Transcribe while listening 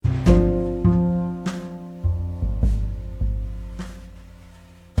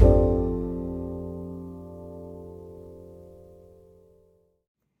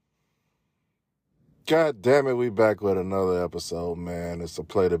God damn it, we back with another episode, man. It's a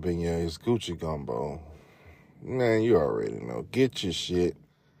plate of beignets, Gucci gumbo. Man, you already know. Get your shit.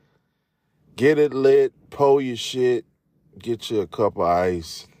 Get it lit. Pour your shit. Get you a cup of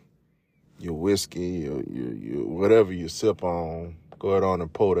ice. Your whiskey, your whatever you sip on. Go ahead on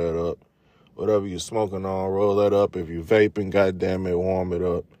and pour that up. Whatever you're smoking on, roll that up. If you're vaping, goddamn it, warm it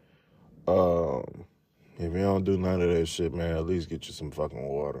up. If you don't do none of that shit, man, at least get you some fucking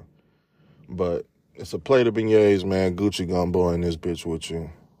water. But it's a plate of beignets, man. Gucci gumbo in this bitch with you.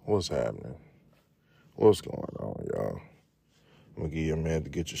 What's happening? What's going on, y'all? I'm gonna give you a minute to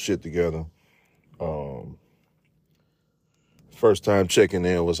get your shit together. First time checking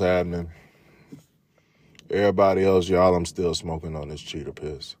in, what's happening? Everybody else, y'all, I'm still smoking on this cheetah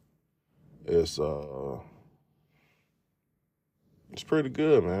piss. It's pretty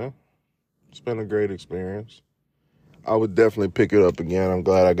good, man. It's been a great experience. I would definitely pick it up again. I'm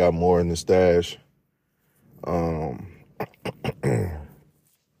glad I got more in the stash.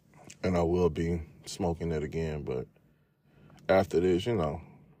 And I will be smoking it again, but after this, I don't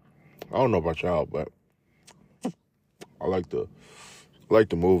know about y'all, but I like to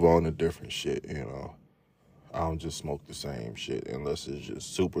move on to different shit, I don't just smoke the same shit unless it's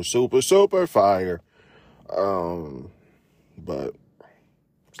just super, super, super fire. But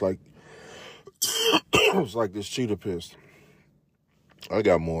it's like it's like this cheetah piss. I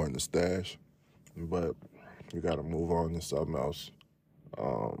got more in the stash, but you gotta move on to something else.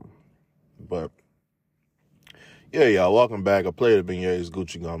 But yeah, y'all, welcome back. I played the beignets,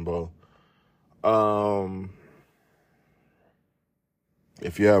 Gucci gumbo.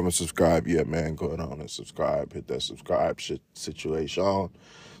 If you haven't subscribed yet, man, go ahead on and subscribe. Hit that subscribe situation on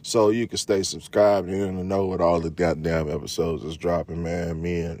so you can stay subscribed and to know what all the goddamn episodes is dropping, man.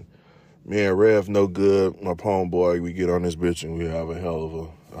 Me and Rev No Good, my homeboy, we get on this bitch and we have a hell of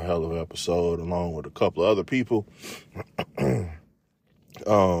an episode along with a couple of other people.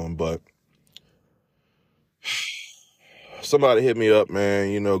 But somebody hit me up, man.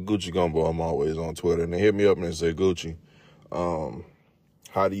 Gucci Gumbo, I'm always on Twitter, and they hit me up and they say, Gucci, how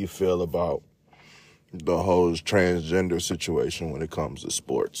do you feel about the whole transgender situation when it comes to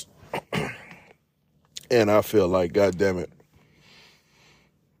sports? And I feel like, goddamn it,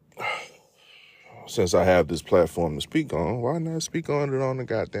 since I have this platform to speak on, why not speak on it on the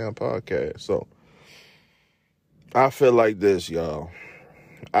goddamn podcast? So I feel like this, y'all.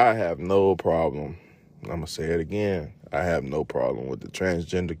 I have no problem. I'm going to say it again. I have no problem with the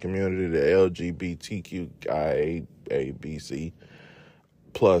transgender community, the LGBTQIABC,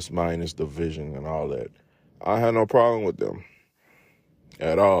 plus minus division and all that. I have no problem with them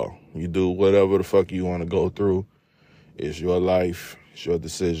at all. You do whatever the fuck you want to go through. It's your life. It's your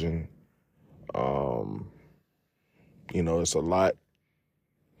decision. It's a lot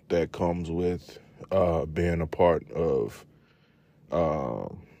that comes with being a part of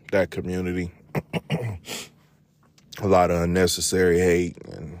that community. A lot of unnecessary hate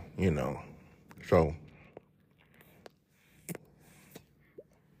and, so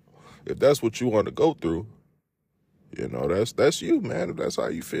if that's what you want to go through, that's you, man. If that's how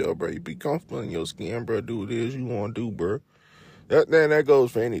you feel, bro, you be comfortable in your skin, bro, do what it is you want to do, bro. That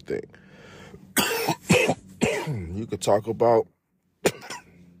goes for anything. You could talk about,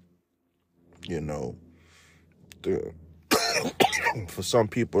 for some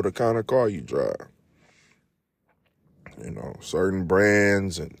people, the kind of car you drive. Certain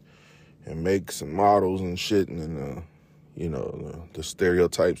brands and makes and models and shit, and the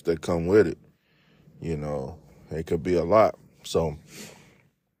stereotypes that come with it. It could be a lot. So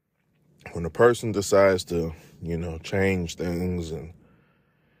when a person decides to, change things and,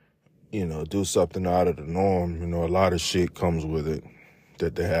 do something out of the norm, a lot of shit comes with it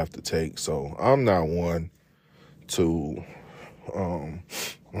that they have to take. So I'm not one to,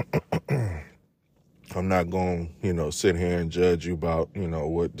 I'm not going to, sit here and judge you about,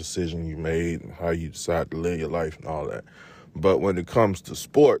 what decision you made and how you decide to live your life and all that. But when it comes to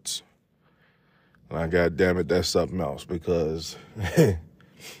sports, God damn it, that's something else, because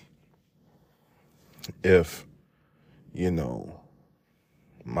if,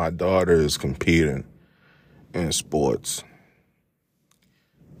 my daughter is competing in sports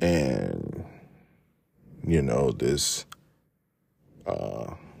and, this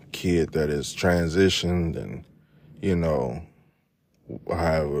kid that is transitioned and,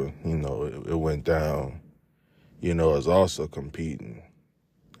 however, it went down, is also competing.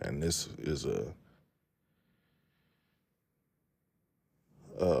 And this is a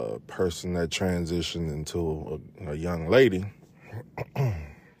person that transitioned into a young lady.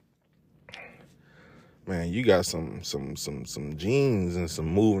 Man, man, you got some genes and some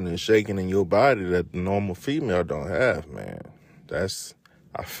moving and shaking in your body that the normal female don't have, man.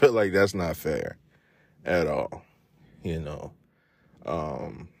 I feel like that's not fair at all, you know.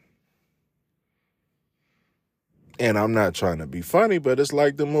 And I'm not trying to be funny, but it's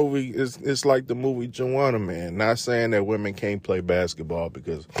like the movie, it's like the movie Joanna, man. Not saying that women can't play basketball,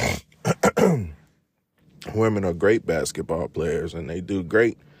 because women are great basketball players and they do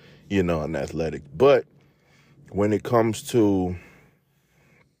great, in athletic. But when it comes to,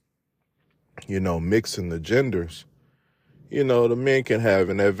 mixing the genders, the men can have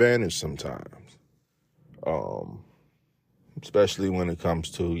an advantage sometimes. Especially when it comes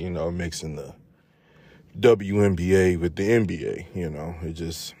to, mixing the WNBA with the NBA, it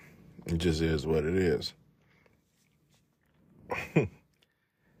just is what it is.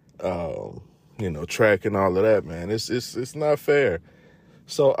 Track and all of that, man. It's not fair.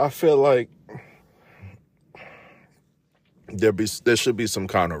 So I feel like there should be some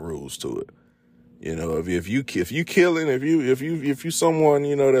kind of rules to it. If you killing, if you someone,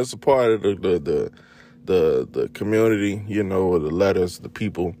 that's a part of the community, or the letters, the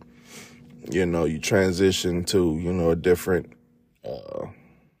people, you transition to, a different, I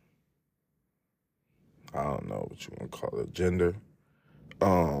don't know what you want to call it, gender.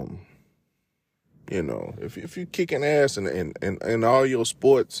 If you kicking ass in all your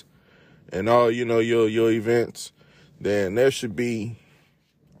sports and all, your events, then there should be,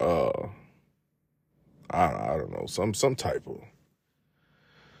 I don't know, some type of,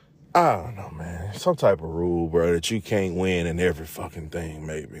 I don't know, man, some type of rule, bro, that you can't win in every fucking thing,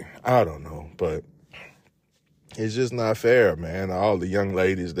 maybe. I don't know, but it's just not fair, man. All the young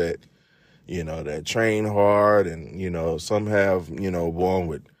ladies that, that train hard and, some have, born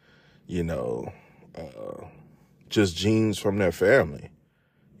with, just genes from their family.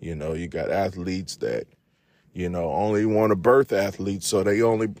 You got athletes that, only want to birth athletes, so they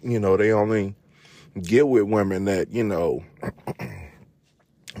only get with women that,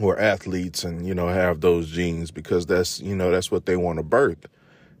 who are athletes and, have those genes, because that's what they want to birth.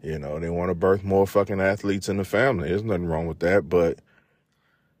 They want to birth more fucking athletes in the family. There's nothing wrong with that, but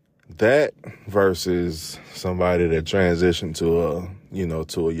that versus somebody that transitioned to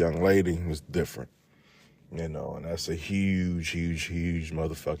a young lady is different. And that's a huge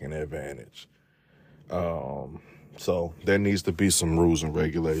motherfucking advantage. So there needs to be some rules and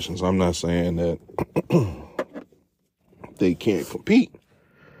regulations. I'm not saying that they can't compete,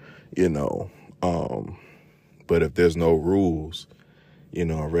 but if there's no rules,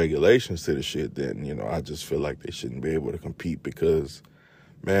 and regulations to the shit, then, I just feel like they shouldn't be able to compete, because,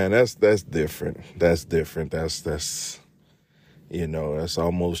 man, that's different. That's different. That's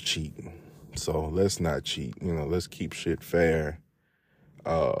almost cheating. So let's not cheat. Let's keep shit fair.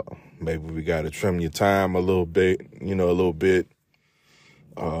 Maybe we got to trim your time a little bit,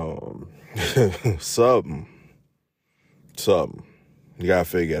 something. You got to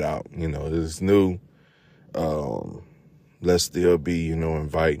figure it out. It's new. Let's still be,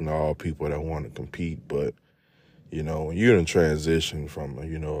 inviting all people that want to compete. But, when you're in transition from, a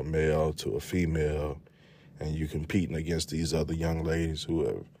male to a female, and you're competing against these other young ladies who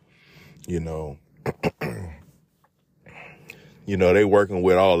have, they working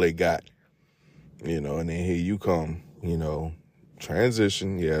with all they got, and then here you come,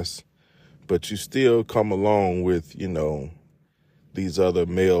 transition, yes, but you still come along with, these other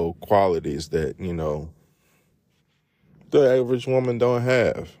male qualities that, the average woman don't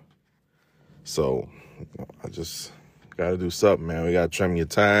have. So I just got to do something, man. We got to trim your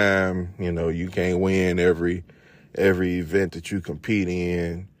time. You can't win every event that you compete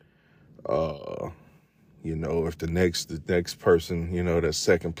in. If the next person, that's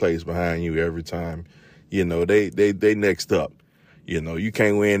second place behind you every time, they next up. You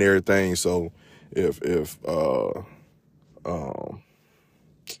can't win everything. So if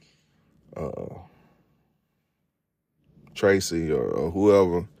Tracy or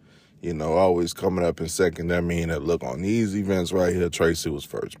whoever, always coming up in second, that mean that, look, on these events right here, Tracy was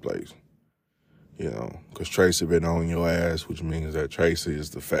first place. Because Tracy been on your ass, which means that Tracy is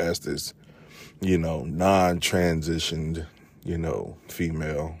the fastest, non-transitioned,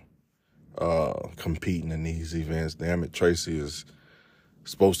 female, competing in these events. Damn it, Tracy is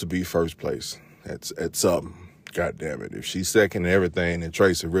supposed to be first place at something. God damn it. If she's second in everything, then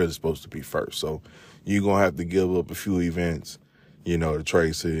Tracy really supposed to be first. So you're going to have to give up a few events, to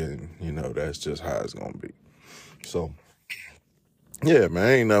Tracy, and, that's just how it's going to be. So, yeah,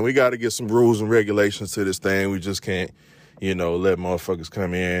 man, we got to get some rules and regulations to this thing. We just can't, let motherfuckers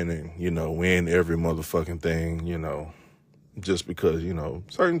come in and, win every motherfucking thing, just because,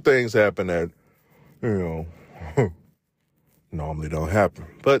 certain things happen that you know, normally don't happen.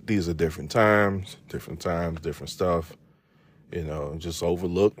 But these are different times, different stuff. You know, just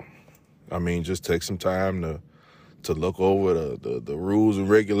overlook. I mean, just take some time to look over the rules and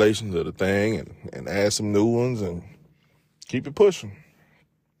regulations of the thing and add some new ones and keep it pushing.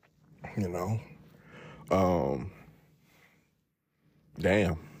 You know,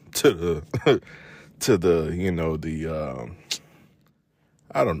 damn to the you know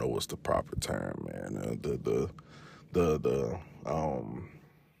I don't know what's the proper term, man.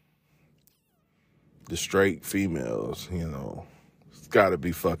 The straight females, you know, it's got to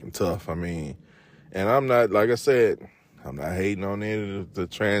be fucking tough. I mean, and I'm not, like I said, I'm not hating on any of the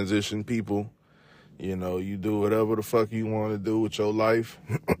transition people. You know, you do whatever the fuck you want to do with your life.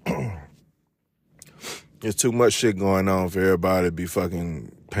 There's too much shit going on for everybody to be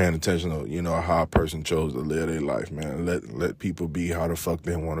fucking paying attention to, you know, how a person chose to live their life, man. Let people be how the fuck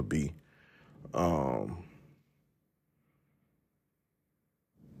they want to be.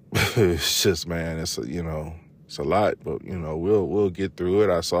 It's just, man, it's you know, it's a lot, but you know, we'll get through it.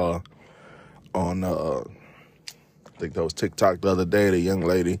 I saw on I think that was TikTok the other day, the young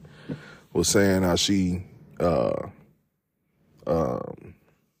lady was saying how she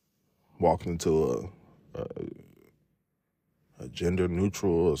walked into a gender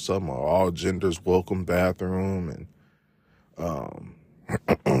neutral or something, or all genders welcome bathroom, and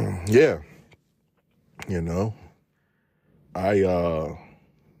yeah, you know,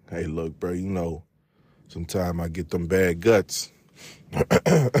 hey, look, bro, you know, sometimes I get them bad guts.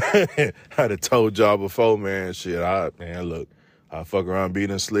 I'd have told y'all before, man, shit, look, I fuck around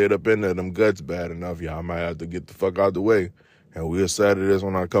being slid up in there, them guts bad enough, y'all might have to get the fuck out the way, and we'll settle this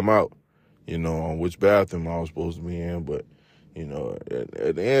when I come out, you know, on which bathroom I was supposed to be in. But, you know,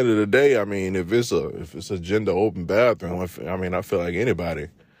 at the end of the day, I mean, if it's a gender open bathroom, I feel like anybody,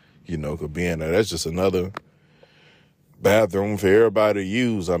 you know, could be in there. That's just another bathroom for everybody to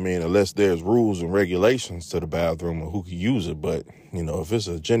use. I mean, unless there's rules and regulations to the bathroom or who can use it. But, you know, if it's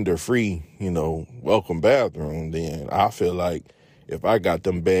a gender-free, you know, welcome bathroom, then I feel like if I got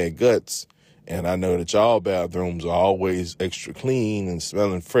them bad guts and I know that y'all bathrooms are always extra clean and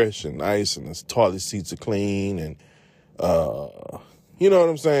smelling fresh and nice and the toilet seats are clean and, you know what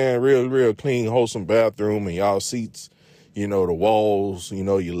I'm saying, real clean, wholesome bathroom, and y'all seats, you know, the walls, you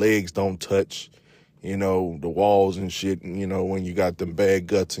know, your legs don't touch, you know, the walls and shit, and, you know, when you got them bad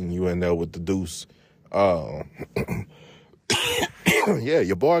guts and you in there with the deuce, yeah,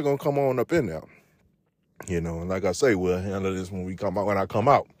 your boy gonna come on up in there, you know, and like I say, we'll handle this when I come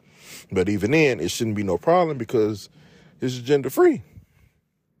out, but even then, it shouldn't be no problem because it's gender free,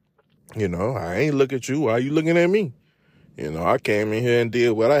 you know, I ain't look at you, why you looking at me? You know, I came in here and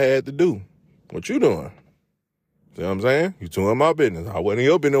did what I had to do. What you doing? See what I'm saying? You two in my business. I wasn't in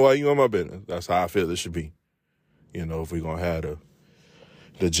your business while you in my business. That's how I feel it should be. You know, if we're going to have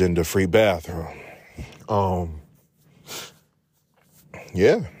the gender-free bathroom.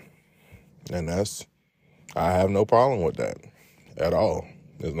 Yeah. And I have no problem with that at all.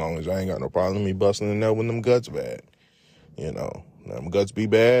 As long as I ain't got no problem with me busting in there when them guts bad. You know, them guts be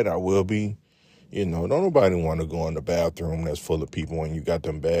bad, I will be. You know, don't nobody want to go in the bathroom that's full of people when you got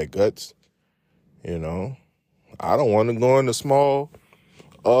them bad guts. You know, I don't want to go in the small,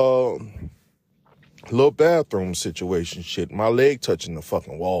 little bathroom situation shit. My leg touching the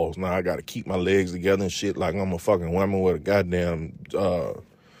fucking walls. Now I got to keep my legs together and shit like I'm a fucking woman with a goddamn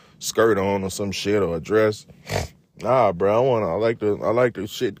skirt on or some shit or a dress. Nah, bro, I like the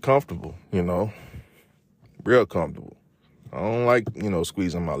shit comfortable, you know, real comfortable. I don't like, you know,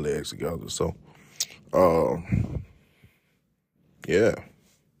 squeezing my legs together. So, yeah,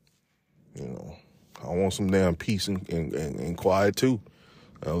 you know, I want some damn peace and quiet too.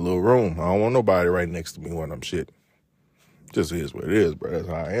 A little room. I don't want nobody right next to me when I'm shit. Just is what it is, bro. That's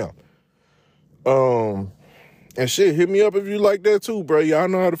how I am. And shit, hit me up if you like that too, bro. Y'all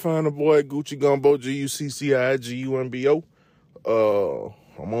know how to find the boy Gucci Gumbo, GucciGumbo.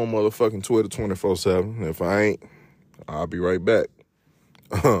 I'm on motherfucking Twitter 24/7. If I ain't, I'll be right back.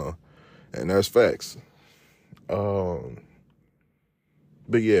 And that's facts. But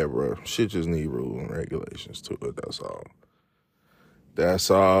yeah, bro, shit just need rules and regulations to it. That's all.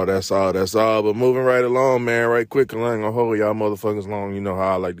 But moving right along, man, right quick, I ain't gonna hold y'all motherfuckers long. You know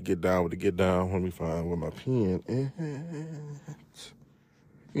how I like to get down with the get down. Let me find where my pen is.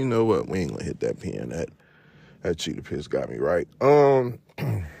 You know what? We ain't gonna hit that pen. That cheetah piss got me right.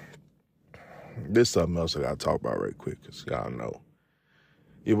 This something else I gotta talk about right quick, cause y'all know.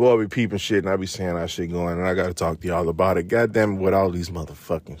 Your boy be peeping shit and I be saying that shit going and I gotta talk to y'all about it. Goddamn it, with all these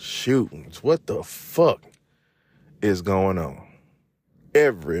motherfucking shootings. What the fuck is going on?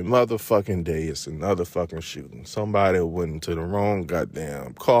 Every motherfucking day, it's another fucking shooting. Somebody went into the wrong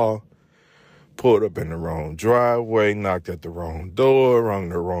goddamn car, pulled up in the wrong driveway, knocked at the wrong door, rung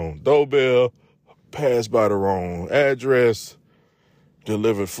the wrong doorbell, passed by the wrong address,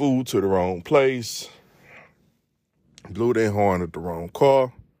 delivered food to the wrong place, blew their horn at the wrong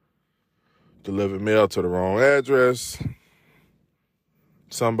car, delivered mail to the wrong address.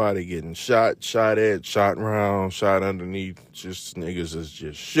 Somebody getting shot at, shot around, shot underneath. Just niggas is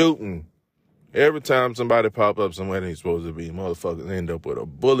just shooting. Every time somebody pop up somewhere they ain't supposed to be, motherfuckers end up with a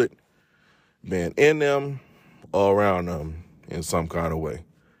bullet being in them or around them in some kind of way.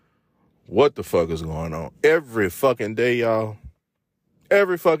 What the fuck is going on? Every fucking day, y'all.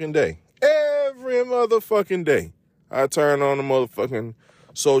 Every fucking day. Every motherfucking day. I turn on the motherfucking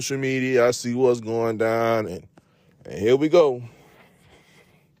social media. I see what's going down. And here we go.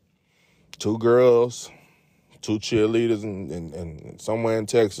 2 girls, 2 cheerleaders in somewhere in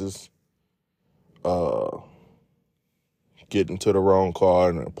Texas getting to the wrong car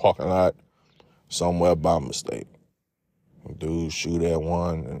in a parking lot somewhere by mistake. Dude shoot at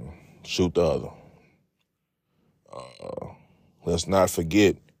one and shoot the other. Let's not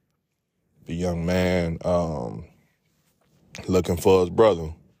forget the young man looking for his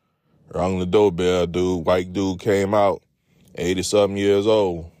brother. Rung the doorbell, white dude came out, 80-something years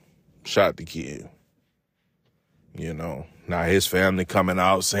old, shot the kid. You know, now his family coming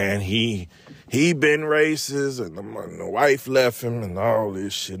out saying he been racist and the wife left him and all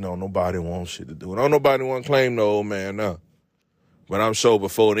this shit. No, nobody wants shit to do. Don't nobody want to claim the old man now. But I'm sure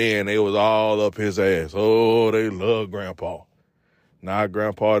before then, they was all up his ass. Oh, they love Grandpa. Now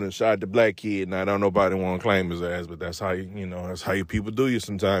Grandpa done shot the black kid. Now don't nobody want to claim his ass, but that's how that's how you people do you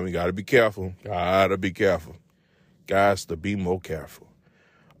sometimes. You got to be careful. Gotta be careful. Guys to be more careful.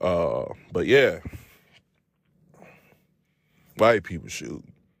 But yeah, white people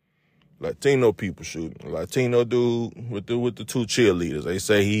shooting, Latino people shooting. Latino dude with the 2 cheerleaders. They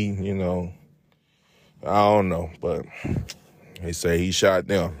say he, I don't know, but they say he shot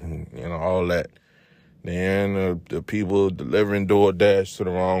them. All that. Then the people delivering DoorDash to the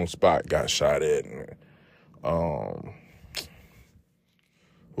wrong spot got shot at.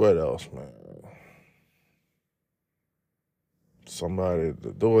 What else, man? Somebody, the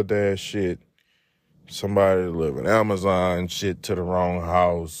DoorDash shit, somebody delivering Amazon shit to the wrong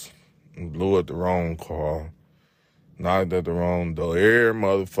house, and blew up the wrong car, knocked at the wrong door. Every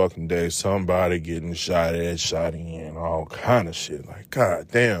motherfucking day, somebody getting shot at, shot in, all kind of shit. Like, god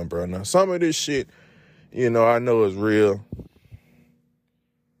damn, bro. Now, some of this shit, I know it's real.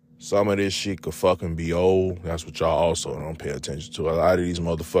 Some of this shit could fucking be old. That's what y'all also don't pay attention to. A lot of these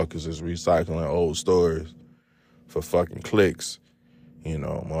motherfuckers is recycling old stories for fucking clicks.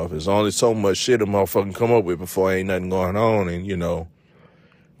 There's only so much shit a motherfucker come up with before ain't nothing going on. And,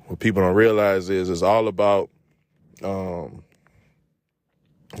 what people don't realize is it's all about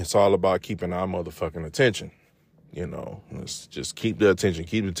keeping our motherfucking attention. Let's just keep the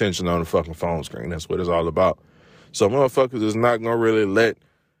attention on the fucking phone screen. That's what it's all about. So motherfuckers is not going to really let,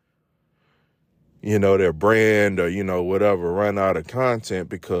 their brand or, whatever run out of content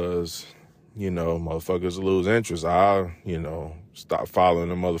because, motherfuckers lose interest. I'll, stop following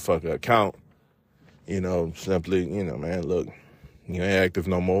the motherfucker account, simply, man, look, you ain't active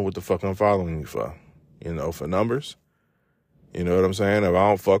no more. What the fuck I'm following you for? For numbers. You know what I'm saying? If I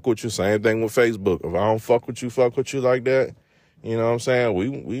don't fuck with you, same thing with Facebook. If I don't fuck with you like that, you know what I'm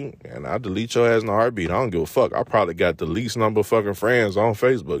saying? And I delete your ass in a heartbeat. I don't give a fuck. I probably got the least number of fucking friends on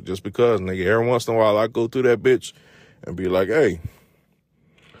Facebook just because, nigga, every once in a while I go through that bitch and be like, hey,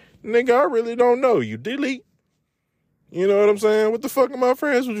 nigga, I really don't know you. Delete. You know what I'm saying? What the fuck am I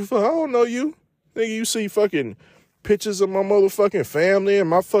friends with you for? I don't know you. Nigga, you see fucking pictures of my motherfucking family and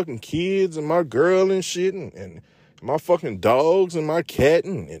my fucking kids and my girl and shit and my fucking dogs and my cat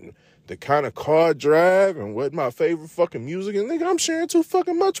and the kind of car I drive and what my favorite fucking music is. Nigga, I'm sharing too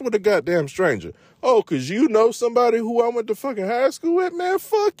fucking much with a goddamn stranger. Oh, cause you know somebody who I went to fucking high school with? Man,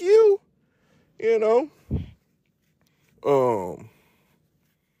 fuck you.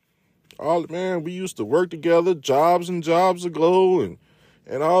 We used to work together, jobs and jobs ago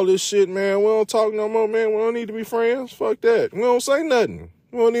and all this shit, man. We don't talk no more, man. We don't need to be friends. Fuck that. We don't say nothing.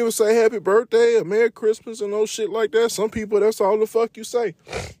 We don't even say happy birthday or Merry Christmas and no shit like that. Some people, that's all the fuck you say.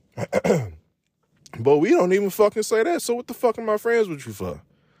 But we don't even fucking say that. So what the fuck am I friends with you for?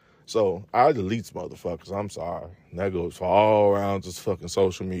 So I delete motherfuckers. I'm sorry. And that goes for all around just fucking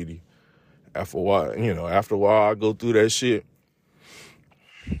social media. After a while, I go through that shit.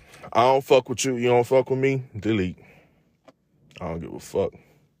 I don't fuck with you. You don't fuck with me. Delete. I don't give a fuck.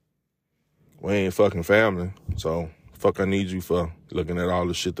 We ain't fucking family. So Fuck I need you for looking at all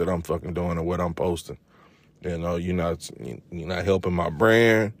the shit that I'm fucking doing and what I'm posting. You know, you're not helping my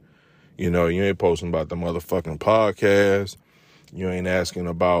brand. You know, you ain't posting about the motherfucking podcast. You ain't asking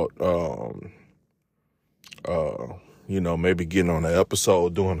about, maybe getting on an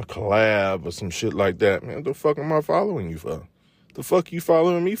episode, doing a collab or some shit like that. Man, what the fuck am I following you for? The fuck you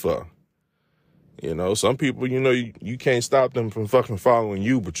following me for? You know, some people, you know, you can't stop them from fucking following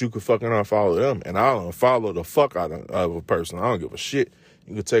you, but you could fucking unfollow them. And I'll unfollow the fuck out of a person. I don't give a shit.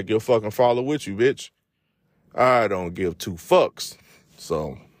 You can take your fucking follow with you, bitch. I don't give two fucks.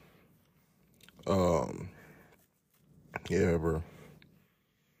 So, yeah, bro.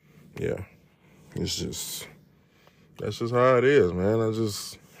 Yeah. That's just how it is, man. I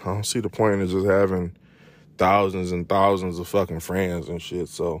don't see the point of just having thousands and thousands of fucking friends and shit.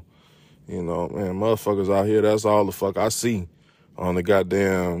 So, you know, man, motherfuckers out here, that's all the fuck I see on the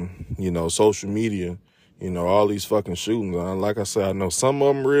goddamn, you know, social media. You know, all these fucking shootings. Like I said, I know some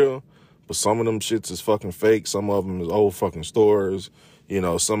of them real, but some of them shits is fucking fake. Some of them is old fucking stories. You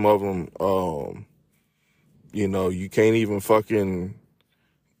know, some of them, you know, you can't even fucking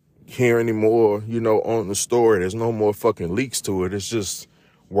hear anymore, you know, on the story. There's no more fucking leaks to it. It's just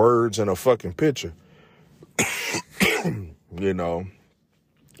words and a fucking picture. You know,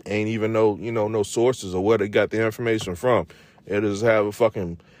 ain't even no sources or where they got the information from. They just have a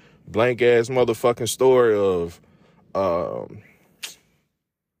fucking blank ass motherfucking story of,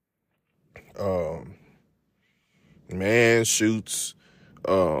 man shoots,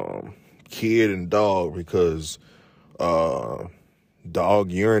 kid and dog because, dog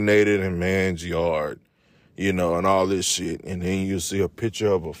urinated in man's yard, you know, and all this shit. And then you see a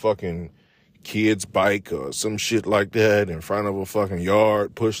picture of a fucking kid's bike or some shit like that in front of a fucking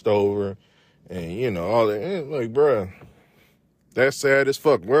yard pushed over. And, you know, all that. And like, bruh, that's sad as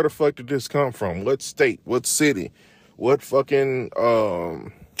fuck. Where the fuck did this come from? What state? What city? What fucking,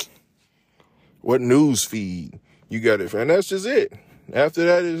 what news feed you got it from? And that's just it. After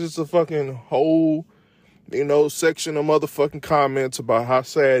that, it's just a fucking whole, you know, section of motherfucking comments about how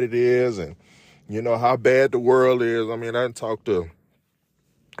sad it is and, you know, how bad the world is. I mean, I done talked to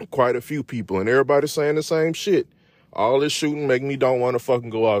quite a few people and everybody's saying the same shit. All this shooting make me don't want to fucking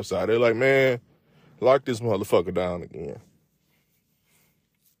go outside. They're like, man, lock this motherfucker down again.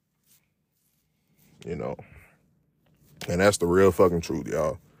 You know, and that's the real fucking truth,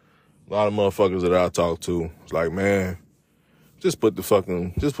 y'all. A lot of motherfuckers that I talk to, it's like, man, just put the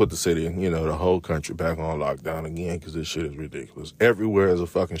city, you know, the whole country back on lockdown again because this shit is ridiculous. Everywhere is a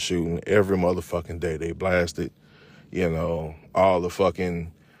fucking shooting. Every motherfucking day they blast it. You know, all the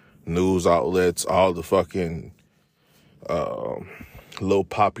fucking news outlets, all the fucking little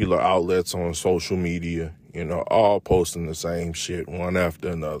popular outlets on social media, you know, all posting the same shit one after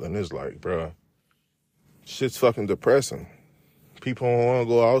another. And it's like, bruh, shit's fucking depressing. People don't want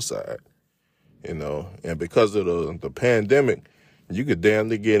to go outside, you know. And because of the pandemic, you could damn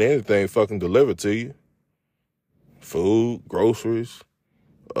near get anything fucking delivered to you. Food, groceries,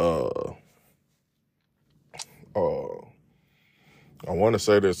 I want to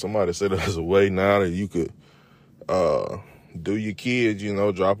say that somebody said there's a way now that you could do your kids, you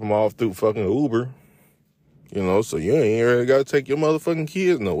know, drop them off through fucking Uber, you know, so you ain't really got to take your motherfucking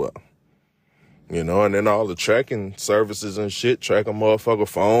kids nowhere. You know, and then all the tracking services and shit, track a motherfucker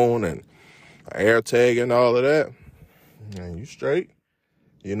phone and air tag and all of that. Man, you straight.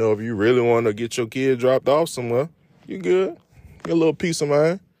 You know, if you really want to get your kid dropped off somewhere, you good. Get a little peace of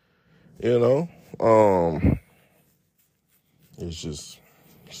mind. You know, it's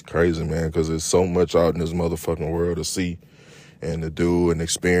crazy, man, because there's so much out in this motherfucking world to see and to do and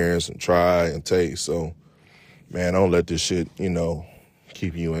experience and try and taste. So, man, don't let this shit, you know,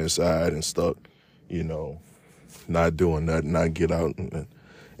 keep you inside and stuck, you know, not doing nothing, not get out and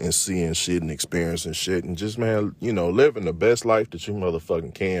seeing shit and experiencing shit and just, man, you know, living the best life that you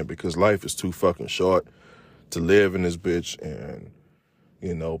motherfucking can because life is too fucking short to live in this bitch and,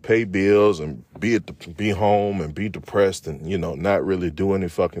 you know, pay bills and be home and be depressed and, you know, not really do any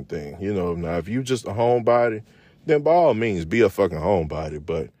fucking thing. You know, now if you just a homebody, then by all means be a fucking homebody.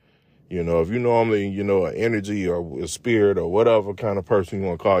 But, you know, if you normally, you know, an energy or a spirit or whatever kind of person you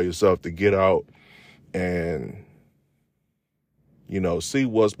want to call yourself to get out and, you know, see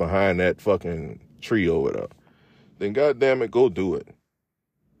what's behind that fucking tree over there, then goddamn it, go do it.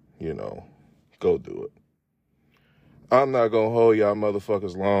 You know, go do it. I'm not gonna hold y'all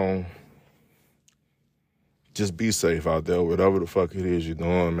motherfuckers long. Just be safe out there, whatever the fuck it is you're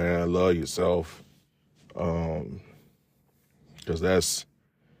doing, man. Love yourself. Cause that's,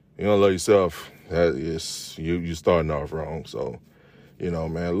 you don't love yourself, that is, you starting off wrong. So, you know,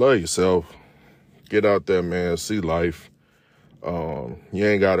 man, love yourself. Get out there, man. See life. You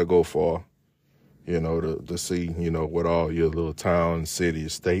ain't got to go far, to see, what all your little town, city,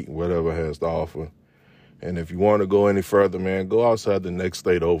 state, whatever has to offer. And if you want to go any further, man, go outside the next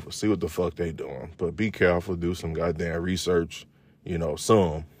state over. See what the fuck they doing. But be careful. Do some goddamn research,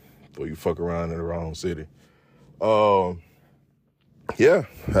 some, before you fuck around in the wrong city. Yeah,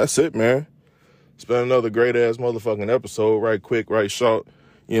 that's it, man. It's been another great-ass motherfucking episode. Right quick, right short.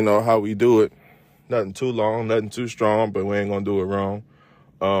 How we do it. Nothing too long, nothing too strong, but we ain't gonna do it wrong.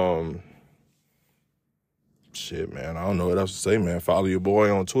 Shit, man, I don't know what else to say, man. Follow your boy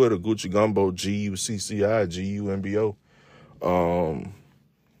on Twitter, Gucci Gumbo, Gucci Gumbo.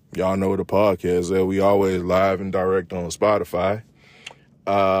 Y'all know the podcast that we always live and direct on Spotify.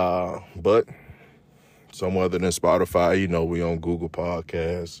 But some other than Spotify, we on Google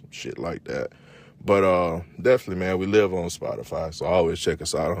Podcasts, shit like that. But definitely, man, we live on Spotify, so always check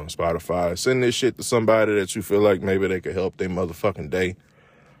us out on Spotify. Send this shit to somebody that you feel like maybe they could help their motherfucking day.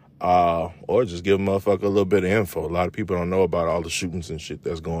 Or just give a motherfucker a little bit of info. A lot of people don't know about all the shootings and shit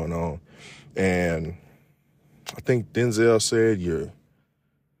that's going on. And I think Denzel said you're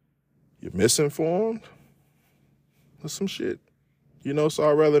misinformed or some shit. So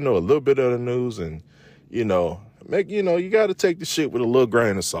I'd rather know a little bit of the news and, you got to take the shit with a little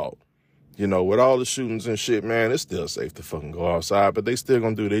grain of salt. With all the shootings and shit, man, it's still safe to fucking go outside, but they still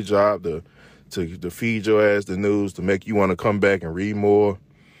gonna do their job to feed your ass the news, to make you want to come back and read more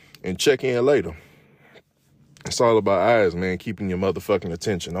and check in later. It's all about eyes, man, keeping your motherfucking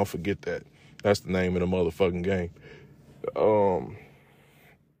attention. Don't forget that. That's the name of the motherfucking game.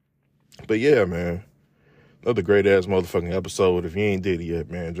 But yeah, man, another great-ass motherfucking episode. If you ain't did it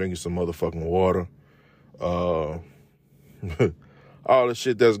yet, man, drink you some motherfucking water. All the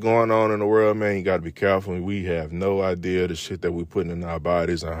shit that's going on in the world, man, you got to be careful. We have no idea the shit that we putting in our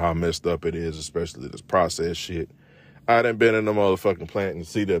bodies and how messed up it is, especially this processed shit. I done been in the motherfucking plant and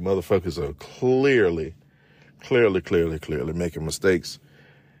see that motherfuckers are clearly making mistakes.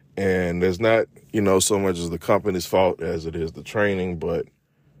 And there's not, so much as the company's fault as it is the training. But,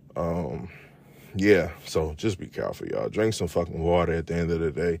 yeah, so just be careful, y'all. Drink some fucking water at the end of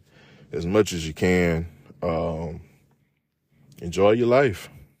the day as much as you can. Enjoy your life.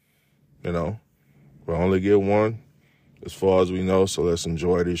 We only get one as far as we know, so let's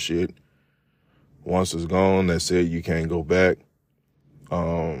enjoy this shit. Once it's gone, that's it. You can't go back.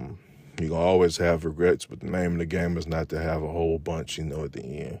 You're going to always have regrets, but the name of the game is not to have a whole bunch, at the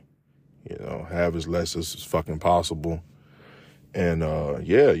end. Have as less as fucking possible. And,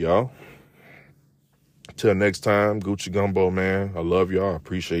 yeah, y'all. Till next time, Gucci Gumbo, man. I love y'all. I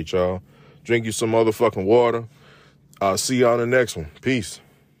appreciate y'all. Drink you some motherfucking water. I'll see y'all in the next one. Peace.